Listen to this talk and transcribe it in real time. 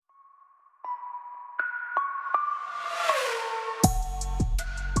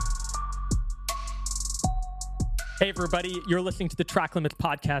Hey, everybody. You're listening to the Track Limits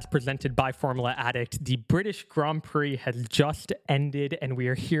podcast presented by Formula Addict. The British Grand Prix has just ended, and we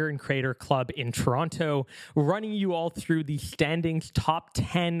are here in Crater Club in Toronto, running you all through the standings. Top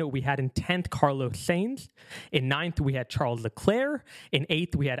 10, we had in 10th, Carlos Sainz. In 9th, we had Charles Leclerc. In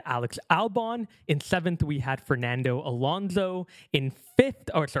 8th, we had Alex Albon. In 7th, we had Fernando Alonso. In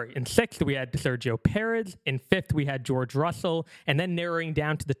 6th, we had Sergio Perez. In 5th, we had George Russell. And then narrowing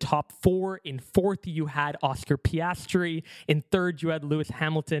down to the top 4. In 4th, you had Oscar Piastri. In 3rd, you had Lewis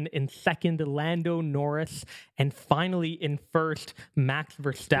Hamilton. In 2nd, Lando Norris. And finally, in 1st, Max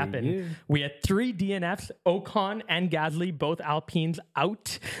Verstappen. We had 3 DNFs, Ocon and Gasly, both Alpines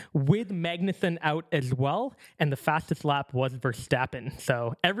out, with Magnussen out as well. And the fastest lap was Verstappen.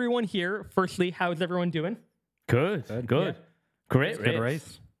 So everyone here, firstly, how's everyone doing? Good. Yeah. Great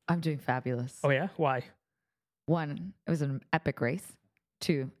race. I'm doing fabulous. Oh, yeah? Why? 1, it was an epic race.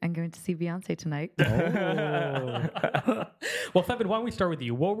 2, I'm going to see Beyonce tonight. Well, Fevin, why don't we start with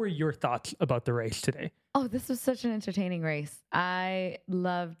you? What were your thoughts about the race today? Oh, this was such an entertaining race. I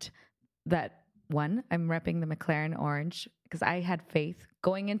loved that. 1, I'm repping the McLaren orange because I had faith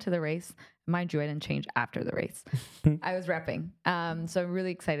going into the race. Mind you, I didn't change after the race. I was repping. So I'm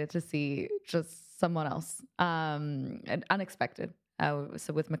really excited to see just someone else. And unexpected.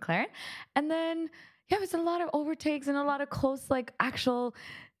 So with McLaren. And then, yeah, it was a lot of overtakes and a lot of close, like actual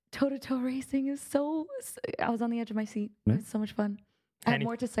toe-to-toe racing. It was I was on the edge of my seat. It was so much fun. I have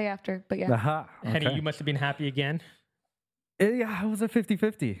more to say after, but yeah. Aha, okay. Henny, you must have been happy again. Yeah, it was a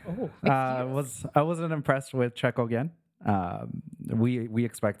 50-50. I wasn't impressed with Checo again. We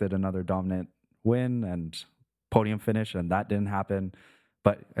expected another dominant win and podium finish, and that didn't happen.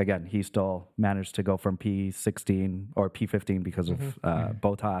 But again, he still managed to go from P16 or P15 because of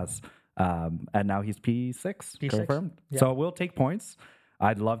Bottas. And now he's P6 confirmed. Yeah. So we'll take points.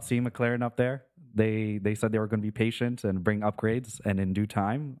 I'd love to see McLaren up there. They said they were going to be patient and bring upgrades. And in due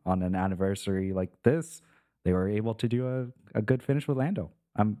time, on an anniversary like this, they were able to do a good finish with Lando.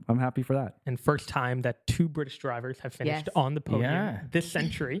 I'm happy for that. And first time that 2 British drivers have finished on the podium this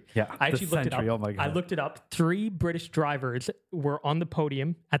century. I actually looked it up. Oh my God. I looked it up. 3 British drivers were on the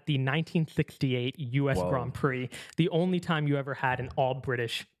podium at the 1968 US Grand Prix. The only time you ever had an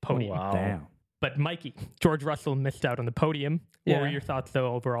all-British podium. Oh, wow. Damn. But Mikey, George Russell missed out on the podium. What were your thoughts,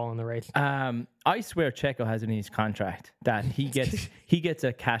 though, overall in the race? I swear Checo has it in his contract that he gets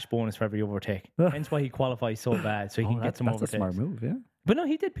a cash bonus for every overtake. Hence why he qualifies so bad, so he can get some overtakes. That's a smart move, yeah. But no,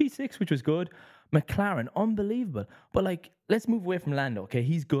 he did P6, which was good. McLaren, unbelievable. But let's move away from Lando. Okay,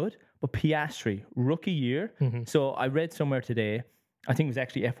 he's good, but Piastri, rookie year. So I read somewhere today, I think it was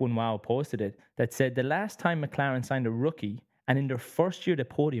actually F1 Wow posted it, that said the last time McLaren signed a rookie and in their first year, the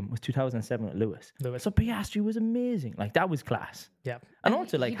podium was 2007 with Lewis. So Piastri was amazing. That was class. Yeah. And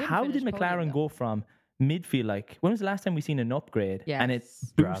also, how did McLaren go from midfield? When was the last time we seen an upgrade? Yes. And it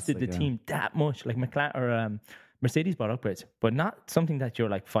boosted the team that much? McLaren or Mercedes brought upgrades, but not something that you're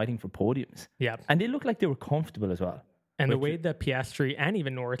fighting for podiums. Yeah. And they looked like they were comfortable as well. And the way that Piastri and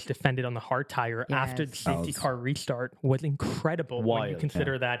even Norris defended on the hard tire after the safety car restart was incredible when you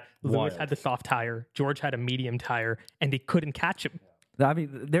consider that Lewis had the soft tire, George had a medium tire, and they couldn't catch him. I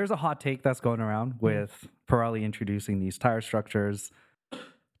mean, there's a hot take that's going around with Pirelli introducing these tire structures.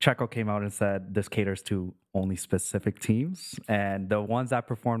 Checo came out and said this caters to only specific teams, and the ones that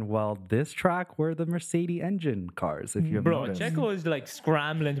performed well this track were the Mercedes engine cars. If you've noticed, Checo is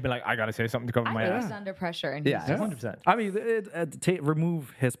scrambling to be I gotta say something to cover my ass. He's under pressure, and 100%. I mean,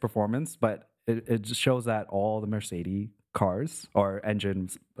 remove his performance, but it just shows that all the Mercedes cars or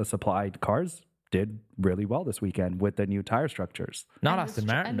engines supplied cars did really well this weekend with the new tire structures. Not Aston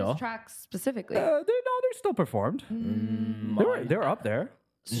Martin, though. And this track specifically. They still performed. They were up there.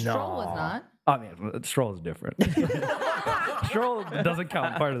 Stroll was not. I mean, Stroll is different. Stroll doesn't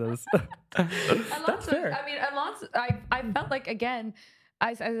count part of this. That's fair. I mean, Alonso, I felt like, again,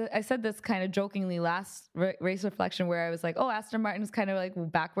 I said this kind of jokingly last race reflection where I was like, oh, Aston Martin's kind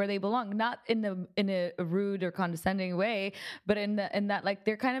of back where they belong, not in a rude or condescending way, but in that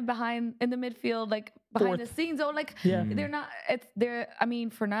they're kind of behind in the midfield, behind the scenes. They're not. I mean,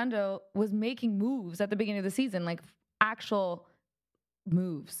 Fernando was making moves at the beginning of the season, actual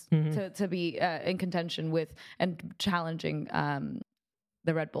moves to be in contention with and challenging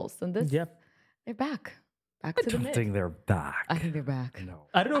the Red Bulls. And they're back to the mid. I think they're back. I think they're back. No.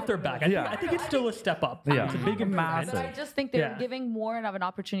 I don't know if they're back. I think it's still a step up. Yeah. It's a big improvement. But I just think they're giving more of an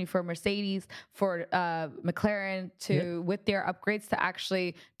opportunity for Mercedes, for McLaren to, with their upgrades, to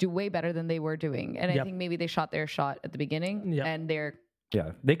actually do way better than they were doing. And I think maybe they shot their shot at the beginning and they're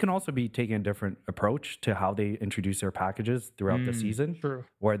Yeah, they can also be taking a different approach to how they introduce their packages throughout the season. True.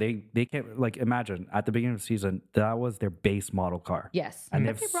 Where they can, like, imagine at the beginning of the season, that was their base model car. Yes. And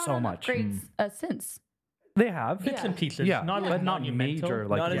they But have brought so on much. upgrades since. They have. Bits and pieces. Yeah, Not but like not monumental. major.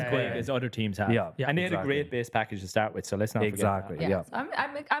 Like, Not as yeah, big yeah. as other teams have. Yeah, And they had a exactly. great base package to start with, so let's not Exactly. forget Yeah. Yeah.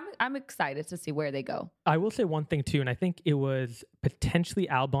 So I'm excited to see where they go. I will say one thing too, and I think it was potentially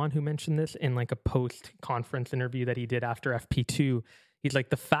Albon who mentioned this in like a post-conference interview that he did after FP2. He's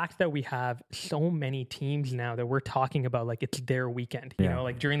like, the fact that we have so many teams now that we're talking about, like, it's their weekend. You know,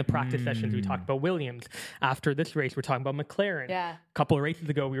 like during the practice sessions, we talked about Williams. After this race, we're talking about McLaren. Yeah. A couple of races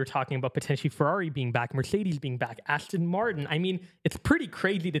ago, we were talking about potentially Ferrari being back, Mercedes being back, Aston Martin. I mean, it's pretty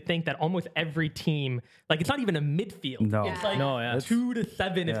crazy to think that almost every team, like, it's not even a midfield. No. It's like No, yeah. 2 to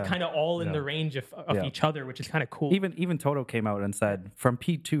 7. It's kind of all in the range of Yeah. each other, which is kind of cool. Even Toto came out and said from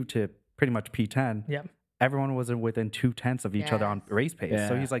P2 to pretty much P10, Yeah. everyone was within 2/10 of each other on race pace.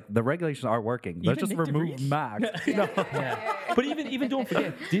 So Yeah. he's like, the regulations are working. Let's Even just Nick de remove Vries. Max. But even don't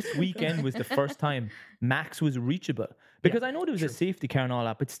forget, this weekend was the first time Max was reachable. Because I know there was a safety car and all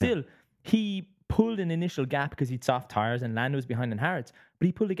that, but still, he pulled an initial gap because he'd soft tires and Lando was behind in Harrods. But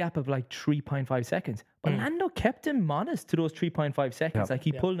he pulled a gap of like 3.5 seconds. But Lando kept him modest to those 3.5 seconds. Like,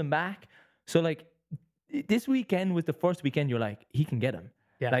 he pulled him back. So, like, this weekend was the first weekend you're like, he can get him.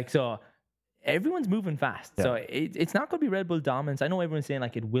 Yeah. Like, so everyone's moving fast. So it's not going to be Red Bull dominance. I know everyone's saying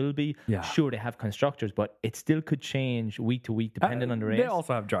like it will be. Yeah. Sure, they have constructors, but it still could change week to week depending on the race. They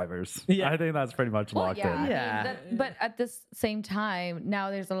also have drivers. Yeah. I think that's pretty much locked yeah. in. I mean, Yeah. but at this same time, now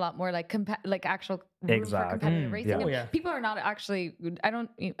there's a lot more like actual room Exactly. for competitive racing. yeah. And Oh, yeah. people are not actually.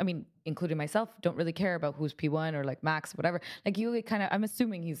 I mean, including myself, don't really care about who's P1 or like Max, whatever. Like you kind of. I'm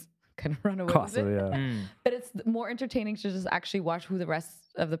assuming he's kind of run away with Possibly, it. yeah. But it's more entertaining to just actually watch who the rest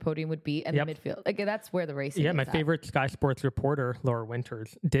of the podium would be and Yep. the midfield. Like that's where the racing. Yeah, my is at. favorite Sky Sports reporter, Laura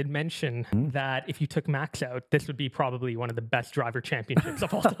Winters, did mention that if you took Max out, this would be probably one of the best driver championships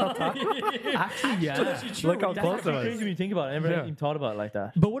of all time. Actually, yeah. Look how That's close it actually was. crazy when you think about it. I never even thought about it like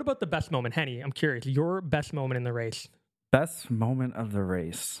that. But what about the best moment, Henny? I'm curious. Your best moment in the race? Best moment of the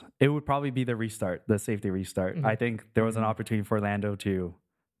race. It would probably be the restart, the safety restart. I think there was an opportunity for Lando to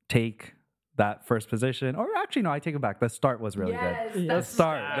take that first position. Or actually, no, I take it back. The start was really Yes, good. that's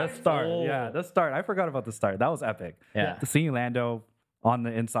The start. Oh. Yeah, the start. I forgot about the start. That was epic. Yeah. To see Lando on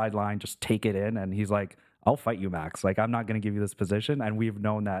the inside line just take it in, and he's like, I'll fight you, Max. Like, I'm not going to give you this position. And we've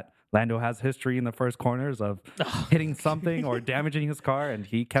known that Lando has history in the first corners of hitting something or damaging his car, and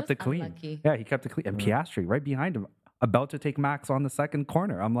he kept Just it clean. unlucky. Yeah, he kept it clean. And Piastri right behind him, about to take Max on the second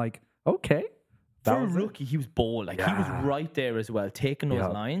corner. I'm like, okay. For That a was it. rookie, he was bold. Like he was right there as well, taking those Yeah.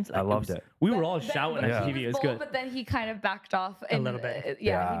 lines. I Like, loved it. We were all shouting But at he TV. It was bold, good. But then he kind of backed off A little bit.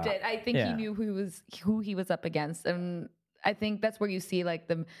 Yeah, Yeah. he did. I think Yeah. he knew who he was up against, and I think that's where you see like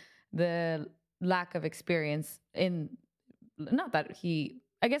the lack of experience in. Not that he.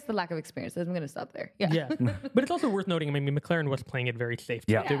 I guess the lack of experience. I'm going to stop there. Yeah. Yeah. But it's also worth noting, I mean, McLaren was playing it very safe.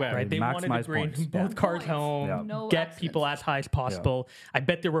 Yeah. Too, right? They wanted to Maximize bring points. both cars Points. home, Yeah. No get accidents. people as high as possible. I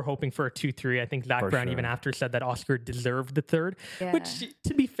bet they were hoping for a 2-3. I think Zach For Brown sure. even after said that Oscar deserved the third, Yeah. which,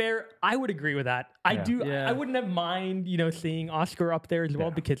 to be fair, I would agree with that. I do. Yeah. I wouldn't have mind, seeing Oscar up there as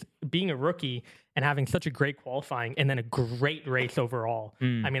well, because being a rookie and having such a great qualifying and then a great race overall.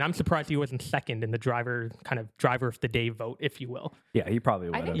 I mean, I'm surprised he wasn't second in the driver of the day vote, if you will. Yeah, he probably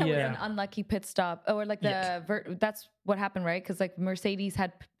would I think have. that Yeah. was an unlucky pit stop, or like that's what happened, right? Because like Mercedes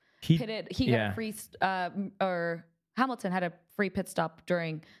had pitted, he got a free, or Hamilton had a free pit stop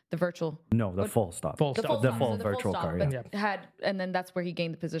during the virtual. No, the full stop. Full The stop. full The stop, full so the virtual stop, car, but yeah. and then that's where he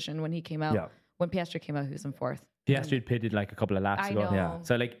gained the position when he came out. Yeah. When Piastri came out, he was in fourth. Piastri had pitted like a couple of laps I ago. know. Yeah.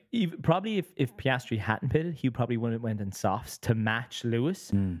 So like probably if Piastri hadn't pitted, he probably would have went in softs to match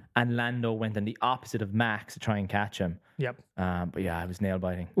Lewis, and Lando went in the opposite of Max to try and catch him. Yep. But yeah, it was nail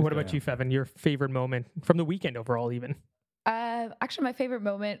biting. What about you, Fevin? Your favorite moment from the weekend overall, even? Actually, my favorite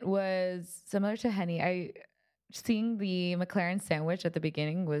moment was similar to Henny. Seeing the McLaren sandwich at the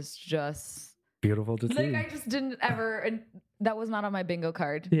beginning was just Beautiful to see. like I just didn't ever. And that was not on my bingo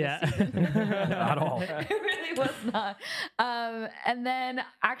card. Yeah. At all. It really was not. And then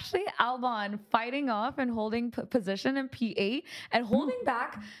actually Albon fighting off and holding position in P8 and holding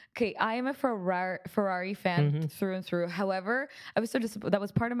back. Okay, I am a Ferrari fan through and through. However, I was so disappointed. That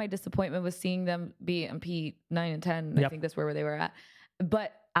was part of my disappointment, was seeing them be in P9 and 10. I think that's where they were at.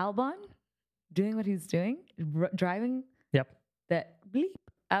 But Albon doing what he's doing, driving Yep. that bleep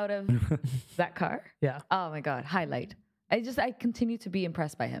out of that car. Yeah. Oh my God, highlight. I continue to be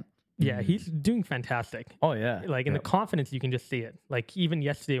impressed by him. Yeah, he's doing fantastic. Oh yeah. Like in the confidence, you can just see it. Like even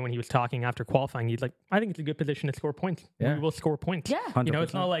yesterday when he was talking after qualifying, he's like, I think it's a good position to score points. Yeah. We will score points. Yeah. 100%. You know,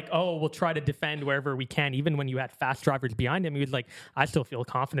 it's not like, oh, we'll try to defend wherever we can. Even when you had fast drivers behind him, he was like, I still feel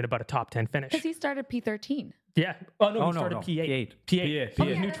confident about a top 10 finish. Because he started P13. Yeah. Oh, no, he no, started no. P8. P8. He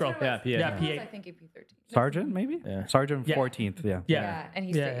was neutral. Yeah, P8. Yeah, P8. I think he P13. Sergeant, maybe? Yeah. Sergeant Yeah. 14th, yeah. Yeah. And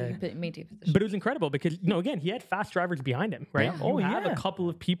he maintained position. But it was incredible because, again, he had fast drivers behind him, right? Yeah. You have a couple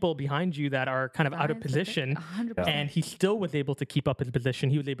of people behind you that are kind of out of Sainz, position. 100%. And he still was able to keep up his position.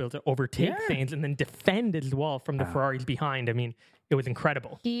 He was able to overtake Sainz and then defend as well from the Ferraris behind. I mean, it was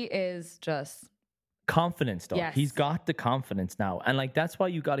incredible. He is just confidence though. Yes. He's got the confidence now. And like that's why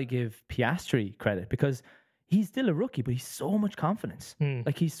you got to give Piastri credit because he's still a rookie, but he's so much confidence.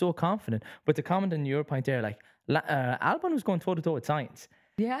 Like he's so confident. But to comment on your point there, like Albon was going toe to toe with Sainz.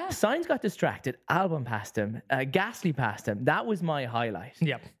 yeah. Sainz got distracted. Albon passed him. Gasly passed him. That was my highlight.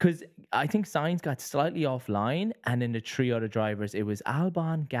 Yeah. Because I think Sainz got slightly offline, and in the three other drivers, it was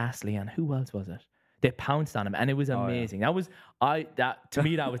Albon, Gasly, and who else was it? They pounced on him, and it was amazing. That was to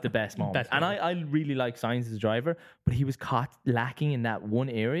me that was the best moment. And I really like Sainz as a driver, but he was caught lacking in that one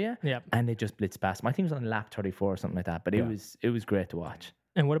area, and they just blitzed past him. I think it was on lap 34 or something like that. But it was great to watch.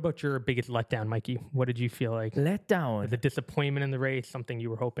 And what about your biggest letdown, Mikey? What did you feel like? Letdown. The disappointment in the race, something you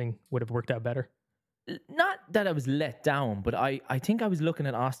were hoping would have worked out better? Not that I was let down, but I think I was looking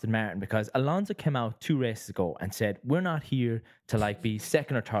at Aston Martin because Alonso came out 2 races ago and said, we're not here to like be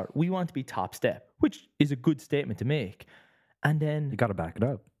second or third. We want to be top step, which is a good statement to make. And then You got to back it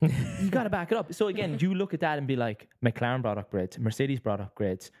up. you got to back it up. So again, you look at that and be like, McLaren brought upgrades, Mercedes brought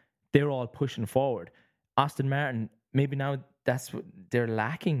upgrades. They're all pushing forward. Aston Martin, maybe now that's what they're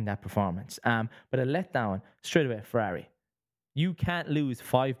lacking that performance. But a letdown straight away, Ferrari. You can't lose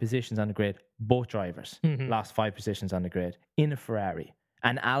 5 positions on the grid. Both drivers lost 5 positions on the grid in a Ferrari.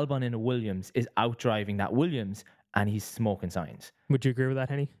 And Albon in a Williams is outdriving that Williams, and he's smoking signs. Would you agree with that,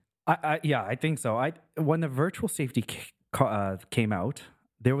 Henny? Yeah, I think so. When the virtual safety came out,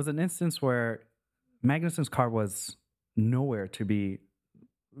 there was an instance where Magnussen's car was nowhere to be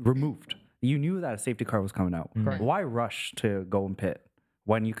removed. You knew that a safety car was coming out. Correct. Why rush to go and pit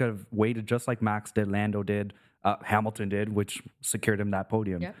when you could have waited just like Max did, Lando did, Hamilton did, which secured him that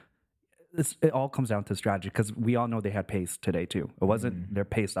podium. Yep. It all comes down to strategy because we all know they had pace today too. It wasn't their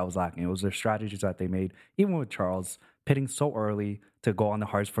pace that was lacking. It was their strategies that they made. Even with Charles pitting so early to go on the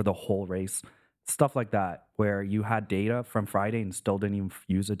hards for the whole race, stuff like that, where you had data from Friday and still didn't even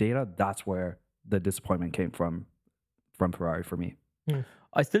use the data. That's where the disappointment came from Ferrari for me.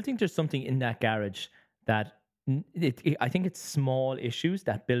 I still think there's something in that garage that I think it's small issues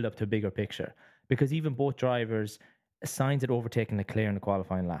that build up to a bigger picture. Because even both drivers, Sainz had overtaken Leclerc in the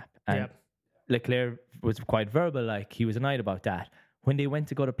qualifying lap. And Leclerc was quite verbal, like he was annoyed about that. When they went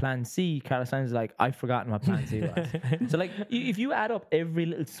to go to plan C, Carlos Sainz was like, I've forgotten what plan C was. So like, if you add up every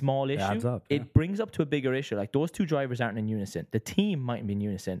little small issue, it brings up to a bigger issue. Like those 2 drivers aren't in unison. The team mightn't be in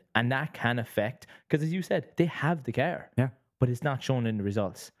unison. And that can affect, because as you said, they have the car. Yeah. But it's not shown in the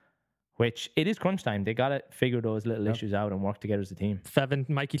results. Which it is crunch time. They got to figure those little issues out and work together as a team. Fevin,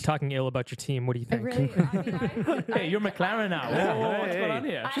 Mikey's talking ill about your team. What do you think? Hey, you're McLaren now. What's going on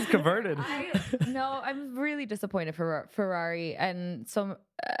here? She's converted. No, I'm really disappointed for Ferrari, and so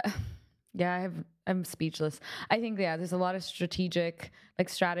I'm speechless. I think there's a lot of strategic, like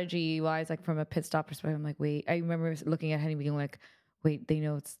strategy wise, like from a pit stop perspective. I'm like, wait. I remember looking at Henry being like, wait, they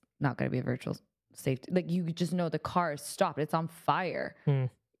know it's not going to be a virtual safety. Like you just know the car is stopped. It's on fire.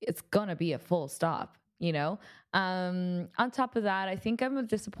 It's gonna be a full stop, you know. On top of that, I think I'm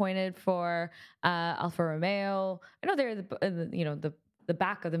disappointed for Alfa Romeo. I know they're the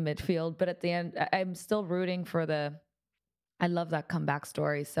back of the midfield, but at the end, I'm still rooting for I love that comeback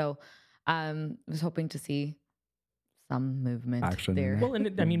story. So I was hoping to see some movement action there. Well,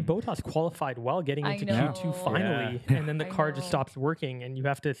 and I mean, Bottas qualified well getting into Q2 finally, and then the car just stops working, and you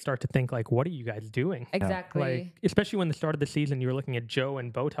have to start to think like, what are you guys doing? Exactly. Like, especially when the start of the season, you were looking at Joe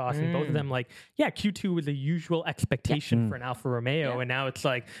and Bottas, and both of them like, Q2 was a usual expectation for an Alfa Romeo, and now it's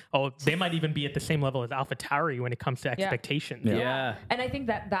like, oh, they might even be at the same level as AlphaTauri when it comes to expectations. Yeah. And I think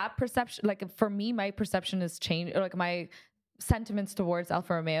that perception, like for me, my perception is changing, or like my sentiments towards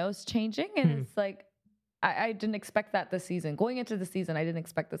Alfa Romeo is changing, and it's like, I didn't expect that this season. Going into the season, I didn't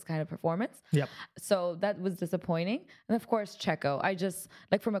expect this kind of performance. Yep. So that was disappointing. And of course, Checo. I just,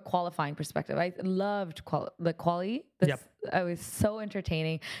 like from a qualifying perspective, I loved the quali. I was so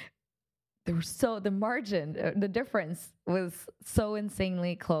entertaining. The margin, the difference was so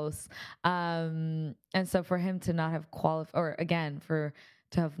insanely close. And so for him to not have qualified, or again, to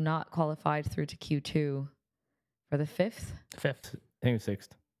have not qualified through to Q2 for the 5th? 5th. I think it was 6th.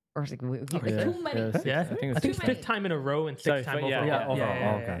 or like, Yeah. too many. Yeah, I think it's too fifth many. time in a row and Sorry, sixth time yeah, overall.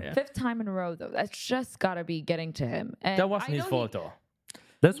 yeah, okay. Fifth time in a row, though. That's just got to be getting to him. And That wasn't I his know fault, though.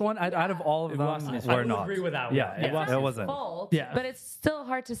 This one, out of all of It them, wasn't his we're I will not. agree with that one. Yeah, It's not it his wasn't. fault, Yeah. but it's still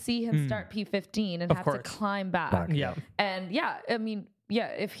hard to see him start P15 and Of have course. to climb back. Back. And I mean,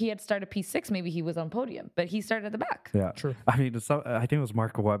 if he had started P6, maybe he was on podium, but he started at the back. Yeah, True. I mean, I think it was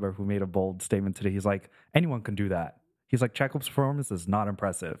Mark Webber who made a bold statement today. He's like, anyone can do that. He's like, Checo's performance is not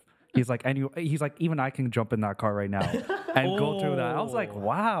impressive. He's like, even I can jump in that car right now and go through that. I was like,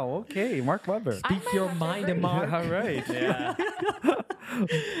 wow, okay, Mark Webber. Speak your mind, Mark. All right. Yeah.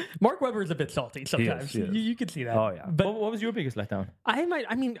 Mark Webber is a bit salty sometimes. He is. You can see that. Oh, yeah. But What was your biggest letdown? I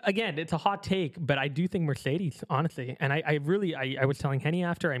mean, again, it's a hot take, but I do think Mercedes, honestly. And I really was telling Henny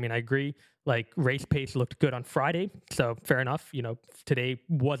after, I mean, I agree, like race pace looked good on Friday. So fair enough. Today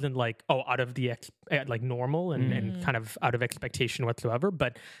wasn't like, out of the like normal and kind of out of expectation whatsoever.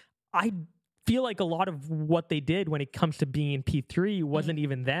 But I feel like a lot of what they did when it comes to being in P3 wasn't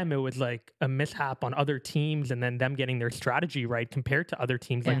even them. It was like a mishap on other teams and then them getting their strategy right compared to other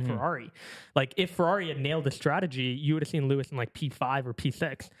teams like Ferrari. Like if Ferrari had nailed the strategy, you would have seen Lewis in like P5 or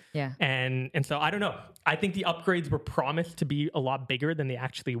P6. Yeah. And so I don't know. I think the upgrades were promised to be a lot bigger than they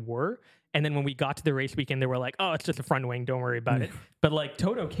actually were. And then when we got to the race weekend, they were like, it's just a front wing. Don't worry about it. But like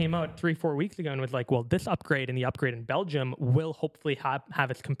Toto came out 3-4 weeks ago and was like, well, this upgrade and the upgrade in Belgium will hopefully have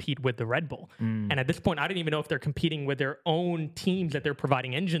us compete with the Red Bull. And at this point, I don't even know if they're competing with their own teams that they're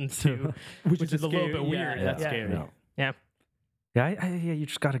providing engines to, which is a little bit weird. Yeah, that's scary. Yeah. Yeah, you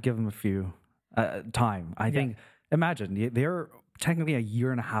just got to give them a few time. I think, imagine, they're technically a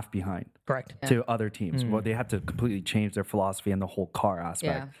year and a half behind. Correct. To other teams. Well, they had to completely change their philosophy and the whole car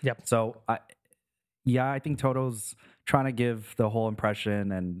aspect. Yeah. Yep. So, I think Toto's trying to give the whole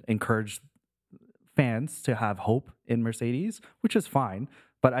impression and encourage fans to have hope in Mercedes, which is fine.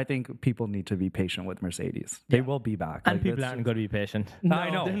 But I think people need to be patient with Mercedes. They will be back. And people aren't going to be patient. I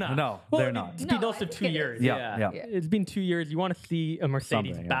know. they're not. No, Well, they're not. It's been No, also I think 2 it years. is. Yeah. It's been 2 years. You want to see a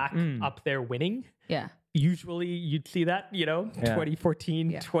Mercedes Something, back up there winning. Yeah. Usually you'd see that,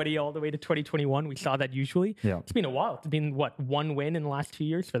 2014, 20 all the way to 2021. We saw that usually. Yeah. It's been a while. It's been one win in the last 2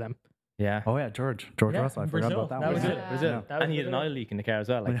 years for them. Yeah. Oh, yeah, George Yeah, Russell. I forgot Brazil. about that That one. was it. Brazil. Yeah. That was And he had an Brazil. oil leak in the car as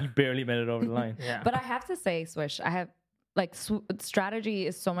well. Like he barely made it over the line. Yeah. But I have to say, Swish, I have like strategy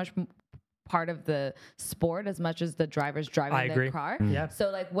is so much part of the sport as much as the drivers driving I their agree. car. Yeah. So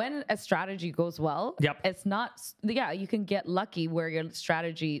like when a strategy goes well, it's not, you can get lucky where your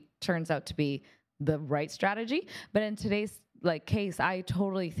strategy turns out to be the right strategy. But in today's like case, I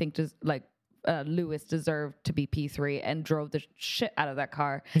totally think Lewis deserved to be P3 and drove the shit out of that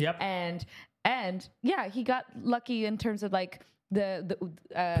car. Yep. And he got lucky in terms of like the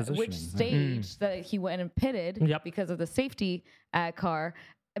which Positioning. stage that he went and pitted because of the safety car.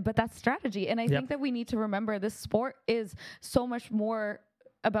 But that's strategy. And I think that we need to remember this sport is so much more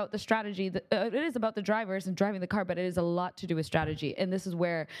about the strategy. It is about the drivers and driving the car, but it is a lot to do with strategy. And this is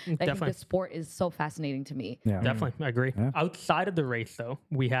where I think the sport is so fascinating to me. Yeah. Definitely. I agree. Yeah. Outside of the race, though,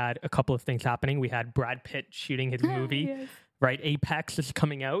 we had a couple of things happening. We had Brad Pitt shooting his movie. Right, Apex is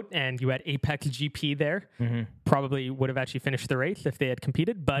coming out, and you had Apex GP there. Probably would have actually finished the race if they had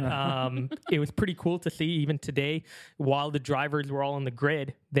competed, but it was pretty cool to see. Even today, while the drivers were all on the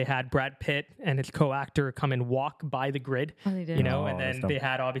grid, they had Brad Pitt and his co-actor come and walk by the grid. Oh, they did. And then they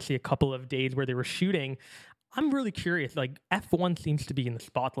had obviously a couple of days where they were shooting. I'm really curious. Like F1 seems to be in the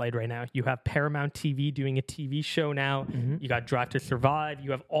spotlight right now. You have Paramount TV doing a TV show now. You got Drive to Survive.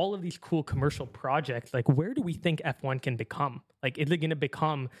 You have all of these cool commercial projects. Like, where do we think F1 can become? Like, is it going to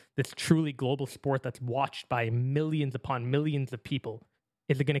become this truly global sport that's watched by millions upon millions of people?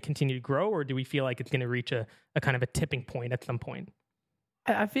 Is it going to continue to grow, or do we feel like it's going to reach a kind of a tipping point at some point?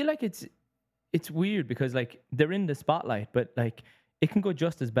 I feel like it's weird because like they're in the spotlight, but like it can go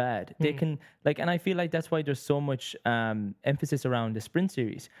just as bad. They can and I feel like that's why there's so much emphasis around the sprint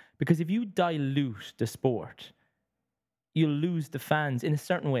series, because if you dilute the sport, you'll lose the fans in a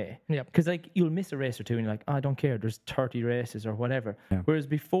certain way. Yep. Because like you'll miss a race or two and you're like, I don't care. There's 30 races or whatever. Yeah. Whereas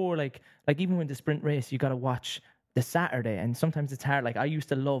before, like even when the sprint race, you got to watch the Saturday, and sometimes it's hard. Like I used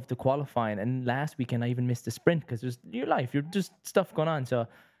to love the qualifying, and last weekend I even missed the sprint because there's your life. You're just stuff going on. So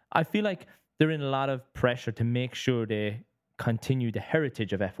I feel like they're in a lot of pressure to make sure they continue the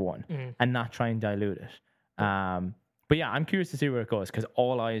heritage of F1 and not try and dilute it. But yeah, I'm curious to see where it goes because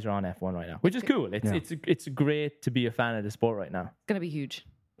all eyes are on F1 right now, which is cool. It's great to be a fan of the sport right now. It's going to be huge.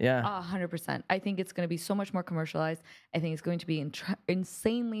 Yeah. 100%. I think it's going to be so much more commercialized. I think it's going to be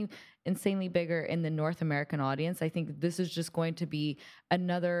insanely bigger in the North American audience. I think this is just going to be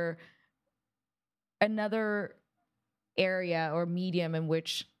another area or medium in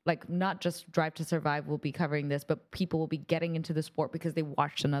which like not just Drive to Survive will be covering this, but people will be getting into the sport because they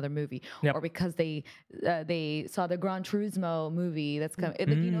watched another movie or because they saw the Gran Turismo movie that's coming. Like,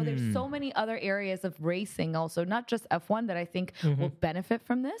 you know, there's so many other areas of racing also, not just F1 that I think will benefit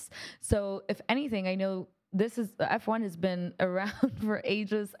from this. So if anything, I know F1 has been around for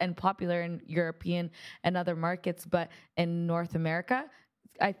ages and popular in European and other markets, but in North America,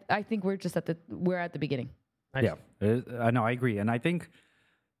 I think we're at the beginning. Nice. Yeah, I know, I agree. And I think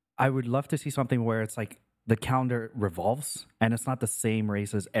I would love to see something where it's like the calendar revolves and it's not the same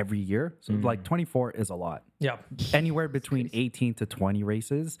races every year. So like 24 is a lot. Yeah. Anywhere between 18 to 20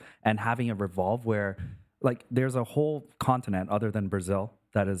 races, and having it revolve where like there's a whole continent other than Brazil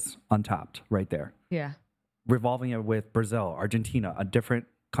that is untapped right there. Yeah. Revolving it with Brazil, Argentina, a different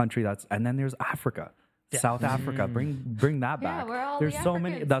country and then there's Africa. Yeah. South Africa, bring that back. We're all There's the so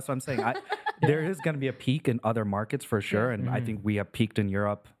Africans. many. That's what I'm saying. There is going to be a peak in other markets for sure, and I think we have peaked in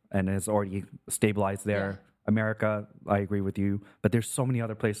Europe and it's already stabilized there. Yeah. America, I agree with you, but there's so many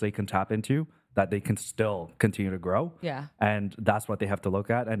other places they can tap into that they can still continue to grow. Yeah, and that's what they have to look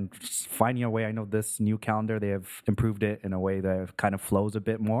at and finding a way. I know this new calendar, they have improved it in a way that kind of flows a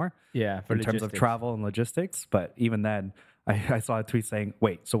bit more. Yeah, for in terms of travel and logistics, but even then. I saw a tweet saying,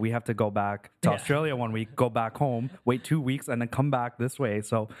 wait, so we have to go back to Australia 1 week, go back home, wait 2 weeks, and then come back this way.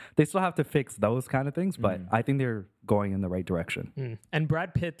 So they still have to fix those kind of things, but I think they're going in the right direction. And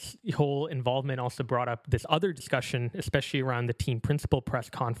Brad Pitt's whole involvement also brought up this other discussion, especially around the team principal press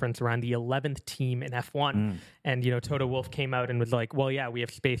conference around the 11th team in F1. And, you know, Toto Wolff came out and was like, well, yeah, we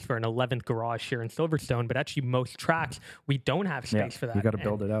have space for an 11th garage here in Silverstone, but actually most tracks, we don't have space for that. You got to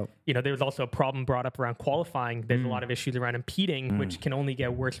build it out. You know, there was also a problem brought up around qualifying. There's a lot of issues around impeding, which can only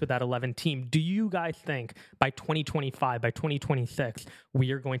get worse with that 11 team. Do you guys think by 2025, by 2026,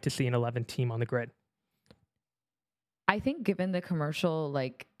 we are going to see an 11 team on the grid? I think given the commercial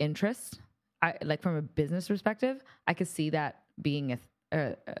like interest, like from a business perspective, I could see that being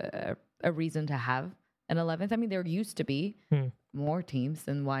a reason to have an 11th. I mean, there used to be more teams,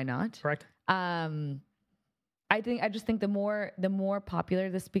 then why not? Correct. I just think the more popular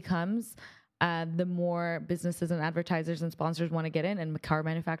this becomes, the more businesses and advertisers and sponsors want to get in, and car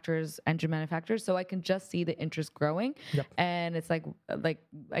manufacturers, engine manufacturers. So I can just see the interest growing, and it's like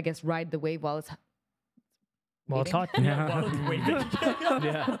I guess ride the wave while it's hot. Yeah.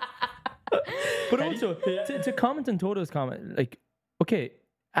 But also to comment on Toto's comment, like, okay,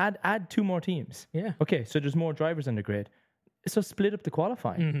 add 2 more teams. Yeah. Okay, so there's more drivers on the grid. So split up the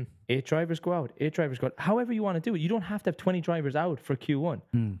qualifying. 8 drivers go out, 8 drivers go out. However you want to do it. You don't have to have 20 drivers out for Q1.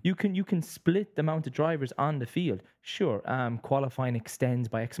 You can split the amount of drivers on the field. Sure, qualifying extends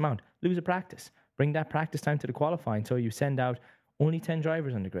by X amount. Lose a practice. Bring that practice time to the qualifying. So you send out only 10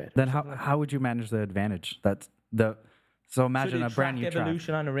 drivers on the grid. Then how would you manage the advantage? So imagine a brand new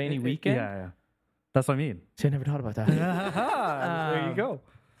evolution on a rainy weekend. Yeah. That's what I mean. See, I never thought about that. There you go.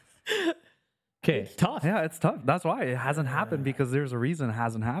 Okay, it's tough. Yeah, it's tough. That's why it hasn't happened, because there's a reason it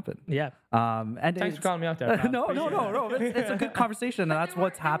hasn't happened. Yeah. And thanks for calling me out there. No. It's a good conversation, and that's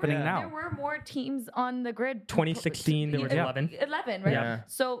what's happening now. There were more teams on the grid. 2016, there was 11. 11, right? Yeah.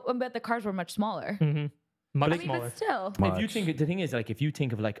 So, but the cars were much smaller. Much smaller. But still. If you think, the thing is, like, if you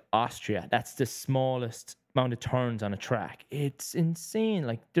think of like Austria, that's the smallest amount of turns on a track. It's insane.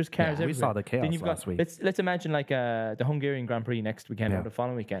 Like, there's cars everywhere. We saw the chaos last week. Let's imagine like the Hungarian Grand Prix next weekend or the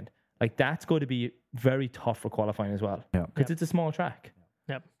following weekend. Like, that's going to be very tough for qualifying as well. Yeah. Because it's a small track.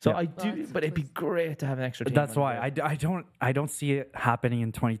 Yep. So but it'd be great to have an extra team. That's why I don't see it happening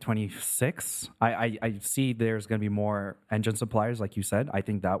in 2026. I see there's going to be more engine suppliers, like you said. I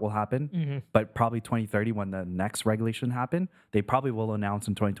think that will happen. But probably 2030, when the next regulation happen, they probably will announce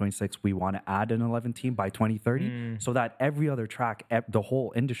in 2026 we want to add an 11 team by 2030, so that every other track, the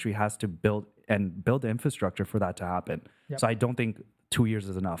whole industry has to build the infrastructure for that to happen. Yep. So I don't think 2 years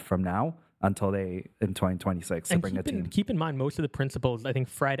is enough from now until in 2026 to bring a team. Keep in mind, most of the principals, I think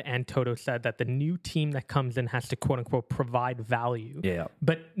Fred and Toto said that the new team that comes in has to quote unquote provide value. Yeah.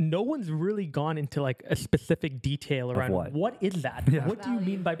 But no one's really gone into like a specific detail around what is that? Yeah. What do you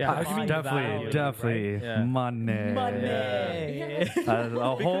mean by provide value? Definitely. Right? Yeah. Money.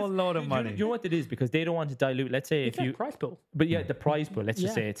 A whole load of money. You know what it is? Because they don't want to dilute. Let's say It's if you prize pool. But the prize pool, let's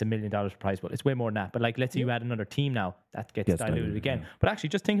just say it's $1 million prize pool. It's way more than that. But like, let's say you add another team now, that gets diluted again. Yeah. But actually,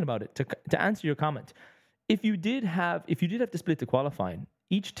 just thinking about it, to answer your comment, if you did have to split the qualifying,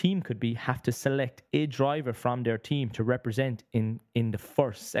 each team could have to select a driver from their team to represent in the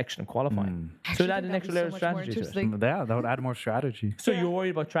first section of qualifying. So that an extra layer of strategy to it. Yeah, that would add more strategy. So you're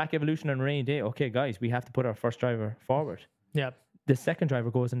worried about track evolution on a rainy day. Okay, guys, we have to put our first driver forward. Yeah. the second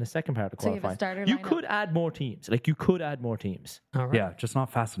driver goes in the second part of So you have a qualifying. starter You lineup. could add more teams. Like, you could add more teams. All right. Yeah, just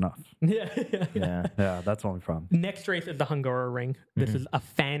not fast enough. Yeah. Yeah. Yeah, that's the only problem. Next race is the Hungaroring. This is a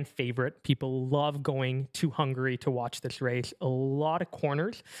fan favorite. People love going to Hungary to watch this race. A lot of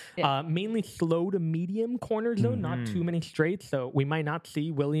corners, mainly slow to medium corners, though, not too many straights. So we might not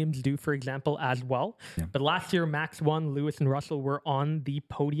see Williams do, for example, as well. Yeah. But last year, Max won. Lewis and Russell were on the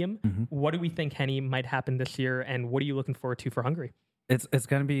podium. What do we think, Henny, might happen this year? And what are you looking forward to for Hungary? It's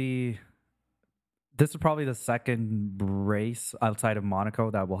going to be. This is probably the second race outside of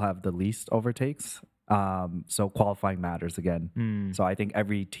Monaco that will have the least overtakes. So qualifying matters again. So I think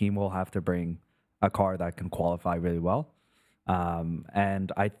every team will have to bring a car that can qualify really well.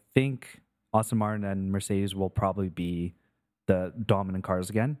 And I think Aston Martin and Mercedes will probably be the dominant cars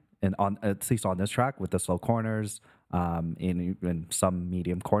again, and on at least on this track with the slow corners, in some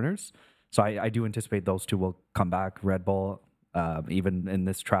medium corners. So I do anticipate those two will come back. Red Bull, even in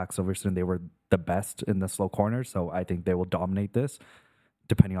this track, Silverstone, they were the best in the slow corners. So I think they will dominate this,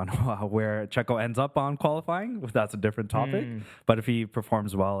 depending on where Checo ends up on qualifying. That's a different topic. But if he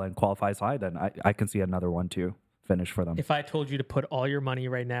performs well and qualifies high, then I can see another 1-2 finish for them. If I told you to put all your money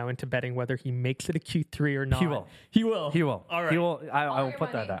right now into betting whether he makes it a Q3 or not, He will. He will. He will. All right. He will. I All will your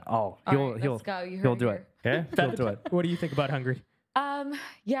put money. that down. Oh, All right, let's go. You heard he'll it do here. it. Okay. He'll do it. What do you think about Hungary?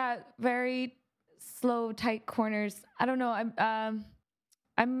 Yeah, very slow, tight corners. I don't know.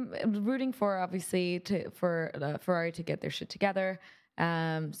 I'm rooting for obviously for Ferrari to get their shit together.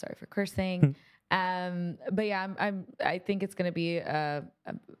 Sorry for cursing. But yeah, I think it's gonna be a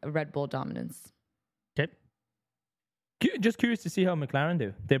Red Bull dominance. Okay. Just curious to see how McLaren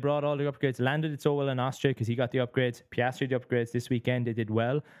do. They brought all the upgrades. Lando did so well in Austria because he got the upgrades. Piastri did the upgrades this weekend. They did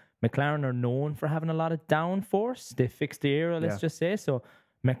well. McLaren are known for having a lot of downforce. They fixed the aero, let's just say. So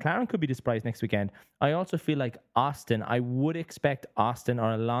McLaren could be the surprise next weekend. I also feel like Austin, I would expect Austin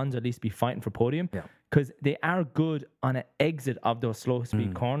or Alonso at least be fighting for podium because they are good on an exit of those slow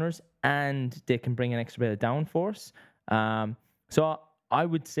speed corners and they can bring an extra bit of downforce. So I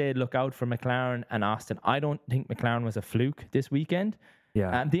would say look out for McLaren and Austin. I don't think McLaren was a fluke this weekend.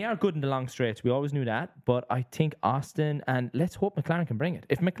 Yeah. They are good in the long straights. We always knew that. But I think Austin, and let's hope McLaren can bring it.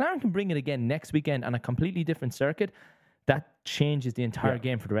 If McLaren can bring it again next weekend on a completely different circuit, that changes the entire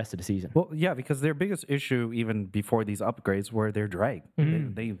game for the rest of the season. Well, yeah, because their biggest issue, even before these upgrades, were their drag.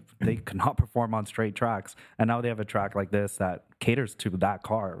 They cannot perform on straight tracks, and now they have a track like this that caters to that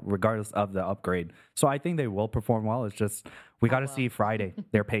car, regardless of the upgrade. So I think they will perform well. It's just we got to see Friday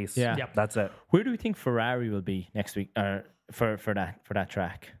their pace. That's it. Where do we think Ferrari will be next week? For that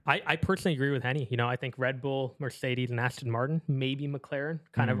track, I personally agree with Henny. You know, I think Red Bull, Mercedes, and Aston Martin, maybe McLaren,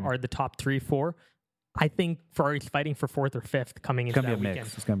 kind of are the top 3-4. I think Ferrari's fighting for 4th or 5th coming into that weekend.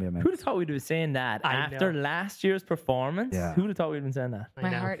 It's gonna be a mix. who'd have thought we'd be saying that after last year's performance? Yeah. Who'd have thought we'd been saying that? My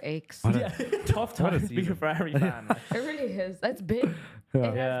heart aches. Tough time to be a Ferrari fan. Like. It really is. That's been.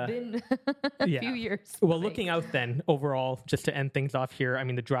 It has been a few years. Well, looking out then, overall, just to end things off here, I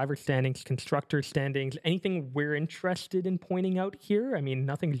mean, the driver standings, constructor standings, anything we're interested in pointing out here? I mean,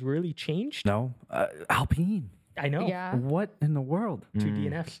 nothing's really changed. No, Alpine. I know. Yeah. What in the world? 2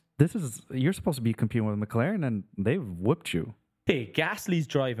 DNFs. You're supposed to be competing with McLaren, and they've whooped you. Hey, Gasly's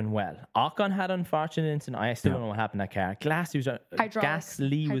driving well. Ocon had unfortunate incident. I still don't know what happened to that car.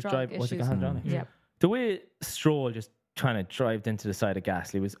 Gasly was driving. Was it hydraulic? Yep. The way Stroll just trying to drive into the side of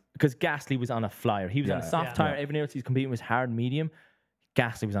Gasly was because Gasly was on a flyer. He was on a soft tire. Everyone else he's competing was hard medium.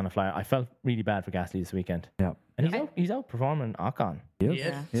 Gasly was on a flyer. I felt really bad for Gasly this weekend. Yeah, and he's outperforming Ocon.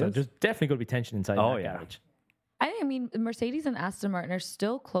 Yeah. So there's definitely going to be tension inside that garage. I mean, Mercedes and Aston Martin are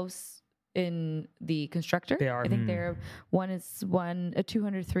still close in the constructor. They are. I think they're one is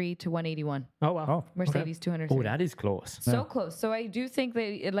 203 to 181. Oh, wow. Mercedes 203. Oh, that is close. So close. So I do think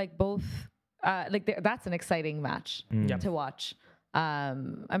that both that's an exciting match to watch.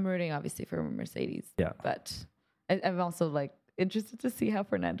 I'm rooting obviously for Mercedes. Yeah. But I'm also interested to see how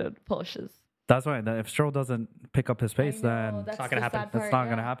Fernando pushes. That's why if Stroll doesn't pick up his pace, then it's not gonna happen. it's not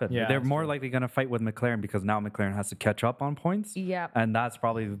going to happen. Yeah, They're more likely going to fight with McLaren because now McLaren has to catch up on points. Yeah. And that's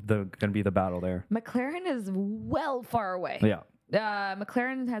probably going to be the battle there. McLaren is well far away. Yeah.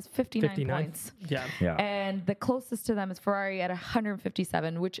 McLaren has 59 points. Yeah. Yeah. And the closest to them is Ferrari at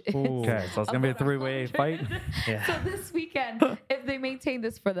 157, which is Okay, so it's going to be a three-way fight. Yeah. So this weekend, if they maintain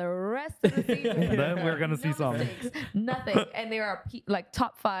this for the rest of the season, Then we're gonna see something. Nothing. And they are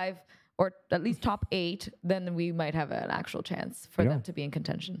top 5 or at least top 8, then we might have an actual chance for them to be in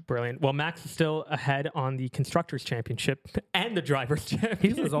contention. Brilliant. Well, Max is still ahead on the Constructors' Championship and the Drivers' Championship.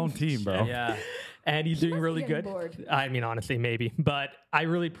 He's his own team, bro. Yeah. and he's doing really good. Bored. I mean, honestly, maybe. But I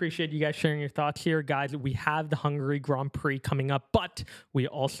really appreciate you guys sharing your thoughts here. Guys, we have the Hungary Grand Prix coming up, but we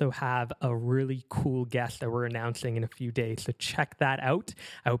also have a really cool guest that we're announcing in a few days. So check that out.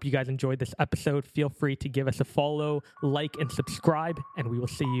 I hope you guys enjoyed this episode. Feel free to give us a follow, like, and subscribe, and we will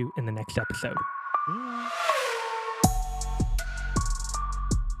see you in the next episode.